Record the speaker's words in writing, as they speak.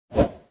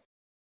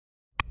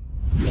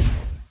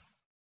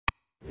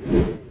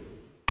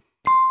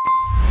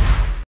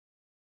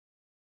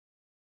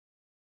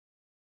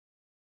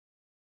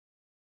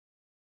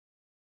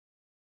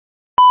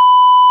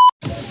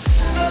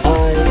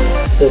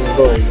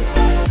volume.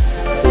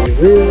 We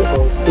will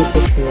our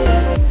pieces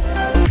now.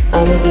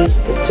 Amidst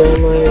the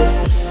turmoil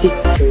we seek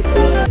to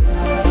reclaim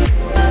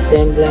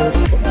semblance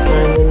of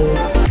harmony,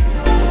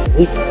 a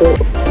whisper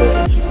of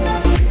praise.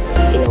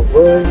 In a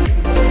world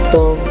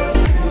torn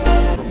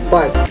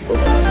apart of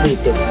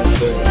freedom and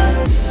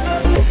grace,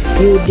 of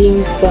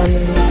feuding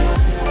families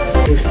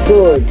whose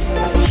swords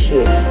are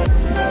shared.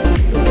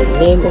 In the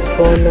name of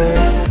honor,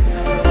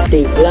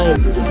 they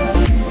blindly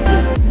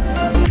see.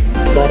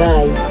 But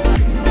I,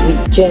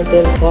 with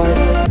gentle heart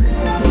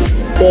and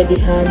steady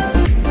hand,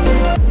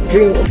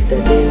 dream of the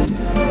day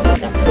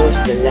that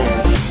across the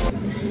land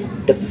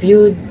the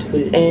feud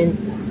will end,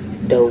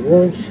 the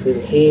wounds will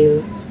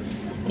heal,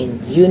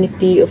 and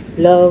unity of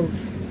love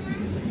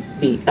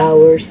be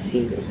our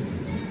seal.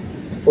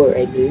 For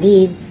I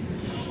believe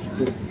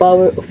in the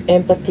power of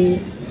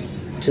empathy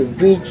to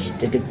bridge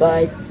the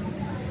divide,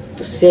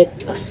 to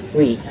set us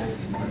free.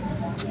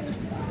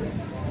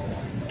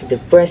 To the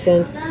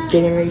present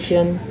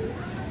generation,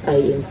 I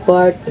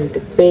impart in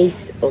the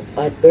face of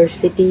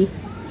adversity,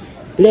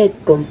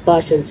 let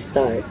compassion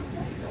start,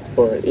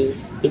 for it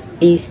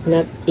is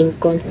not in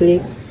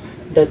conflict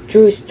that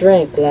true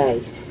strength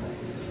lies,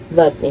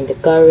 but in the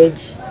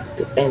courage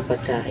to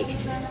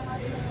empathize.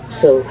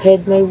 So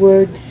heed my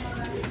words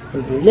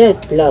and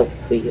let love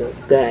be your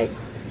guide.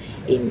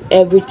 In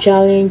every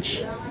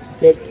challenge,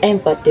 let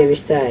empathy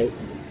reside,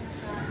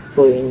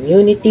 for in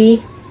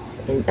unity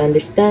and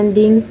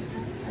understanding,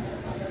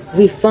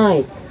 we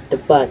find the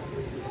path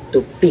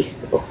to peace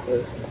of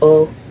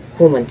all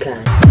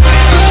humankind.